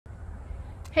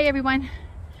Hey everyone,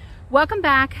 welcome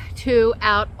back to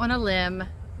Out on a Limb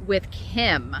with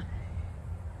Kim.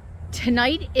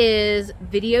 Tonight is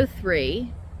video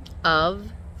 3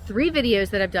 of 3 videos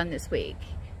that I've done this week.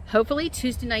 Hopefully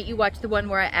Tuesday night you watched the one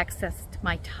where I accessed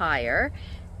my tire,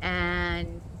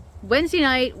 and Wednesday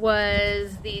night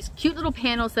was these cute little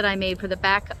panels that I made for the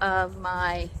back of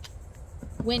my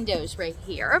windows right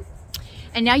here.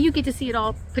 And now you get to see it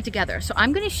all put together. So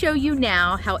I'm going to show you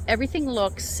now how everything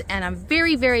looks, and I'm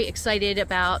very, very excited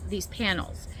about these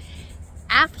panels.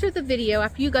 After the video,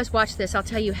 after you guys watch this, I'll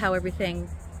tell you how everything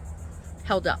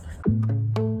held up.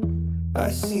 I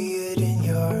see it in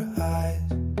your eyes.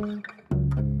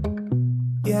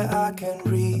 Yeah, I can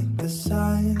read the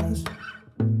signs.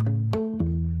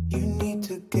 You need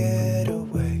to get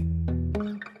away.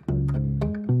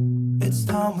 It's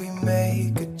time we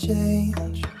make a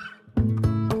change.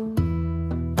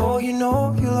 Oh, you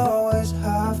know you'll always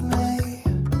have me.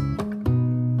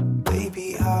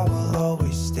 Baby, I will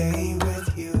always stay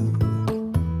with you.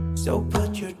 So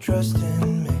put your trust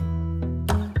in me.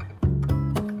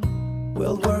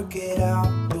 We'll work it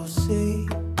out, you'll see.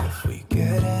 If we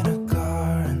get in a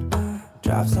car and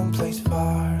drive someplace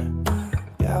far,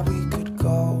 yeah, we could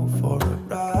go for a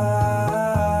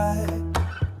ride.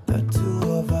 The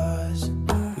two of us,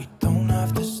 we don't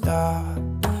have to stop.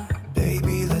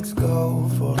 Baby, let's go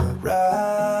for a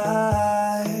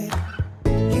ride.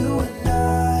 You and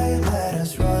I, let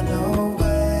us run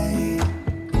away.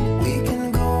 We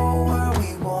can go where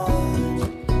we want.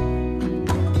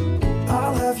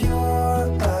 I'll have your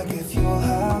bag if you'll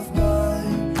have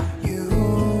mine.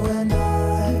 You and I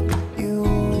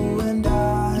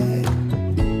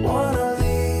wanna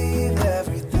leave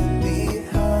everything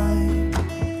behind.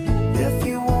 If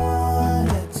you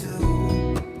wanted to,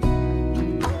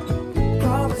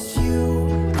 promise you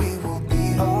we will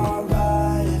be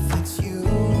alright. If it's you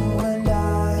and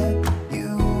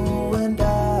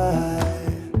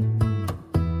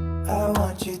I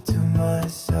want you to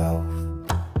myself.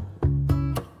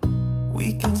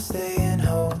 We can stay in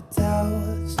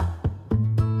hotels,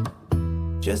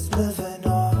 just living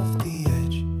off the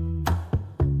edge.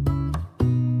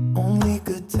 Only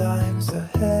good times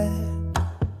ahead.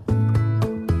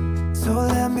 So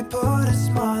let me put a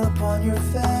smile upon your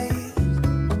face.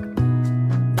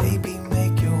 Maybe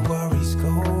make your worries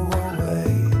go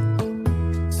away.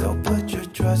 So put your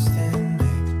trust in me.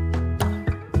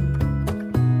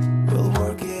 We'll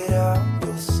work it out,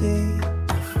 you'll see.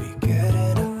 If we get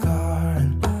in a car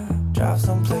and drive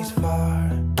someplace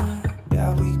far,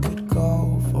 yeah, we could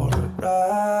go for a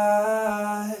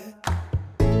ride.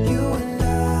 You and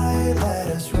I, let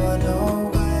us run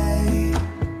away.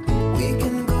 We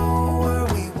can go where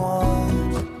we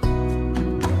want.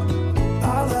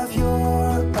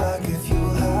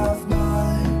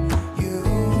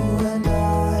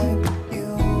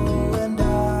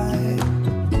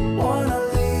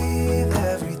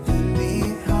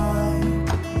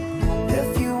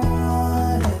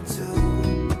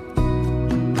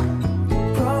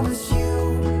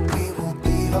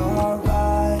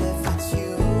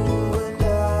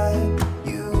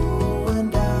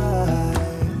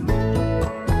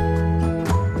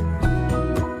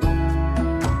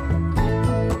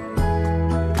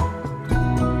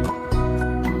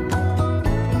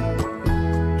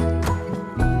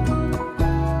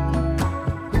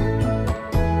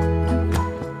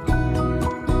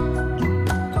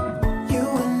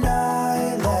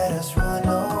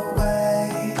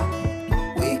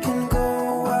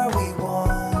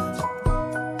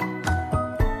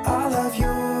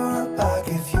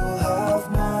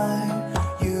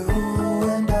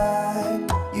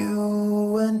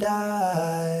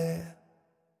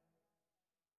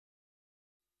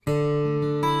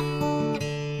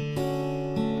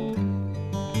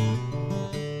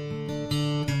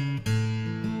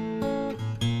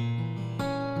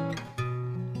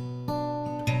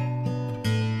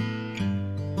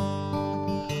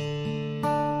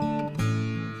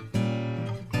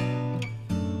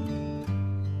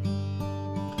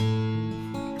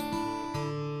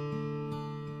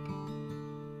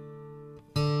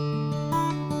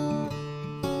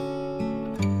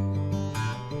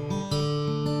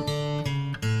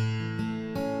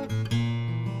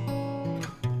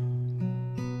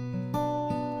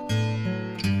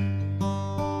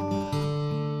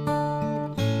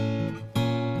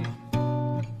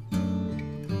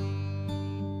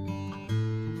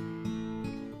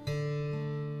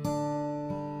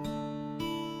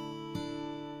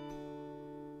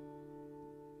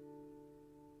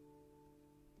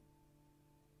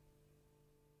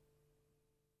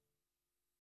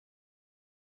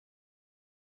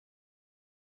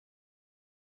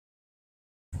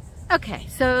 Okay,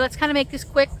 so let's kind of make this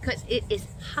quick because it is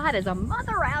hot as a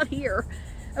mother out here.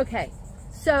 Okay,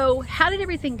 so how did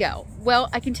everything go? Well,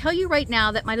 I can tell you right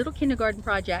now that my little kindergarten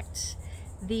project,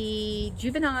 the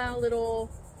juvenile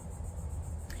little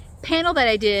panel that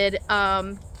I did,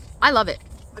 I love it.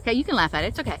 Okay, you can laugh at it,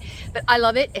 it's okay. But I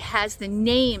love it. It has the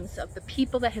names of the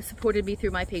people that have supported me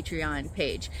through my Patreon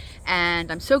page.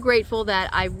 And I'm so grateful that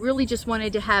I really just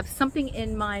wanted to have something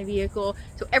in my vehicle.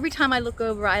 So every time I look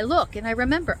over, I look and I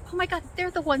remember, oh my God, they're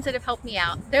the ones that have helped me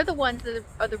out. They're the ones that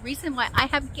are the reason why I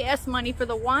have gas money for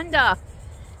the Wanda.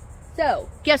 So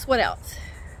guess what else?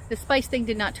 The spice thing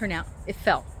did not turn out. It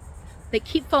fell. They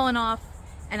keep falling off.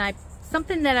 And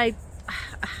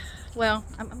well,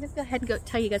 I'm going to go ahead and go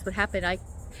tell you guys what happened.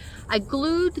 I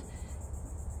glued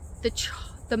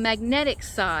the magnetic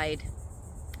side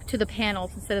to the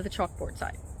panels instead of the chalkboard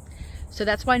side. So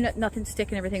that's why nothing's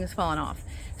sticking, everything was falling off.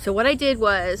 So what I did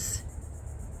was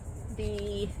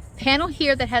the panel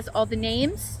here that has all the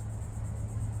names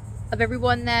of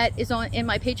everyone that is in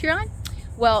my Patreon,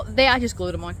 well, I just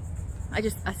glued them on. I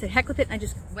said heck with it, and I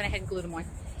just went ahead and glued them on.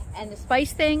 And the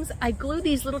spice things, I glued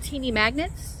these little teeny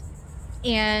magnets,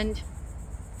 and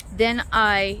then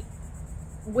I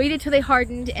waited till they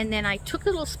hardened, and then I took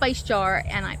the little spice jar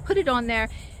and I put it on there,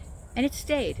 and it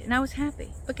stayed, and I was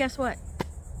happy. But guess what?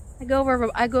 I go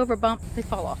over a bump, they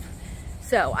fall off.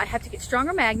 So I have to get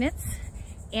stronger magnets,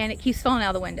 and it keeps falling out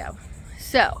of the window.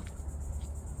 So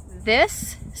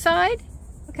this side,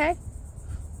 okay,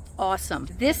 awesome.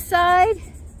 This side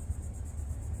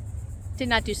did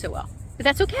not do so well, but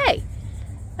that's okay.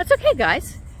 That's okay,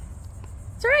 guys.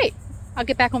 It's all right. I'll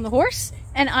get back on the horse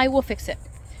and I will fix it.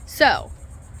 So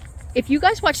if you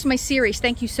guys watched my series,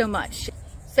 thank you so much.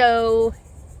 So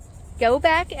go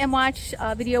back and watch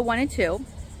video 1 and 2.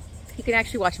 You can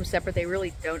actually watch them separate. They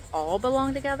really don't all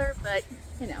belong together, but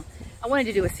you know, I wanted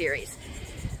to do a series.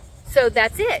 So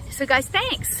that's it. So guys,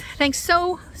 thanks. Thanks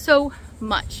so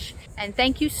much. And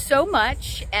thank you so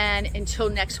much. And until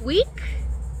next week,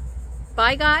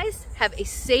 bye guys. Have a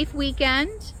safe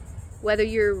weekend. Whether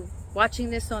you're watching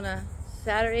this on a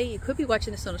Saturday, you could be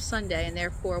watching this on a Sunday, and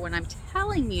therefore when I'm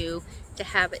telling you to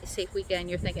have a safe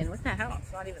weekend, you're thinking, what the hell,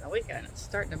 it's not even the weekend, it's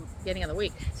starting the beginning of the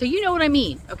week. So you know what I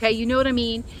mean, okay? You know what I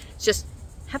mean. Just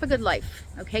have a good life,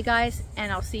 okay guys?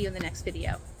 And I'll see you in the next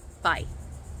video. Bye.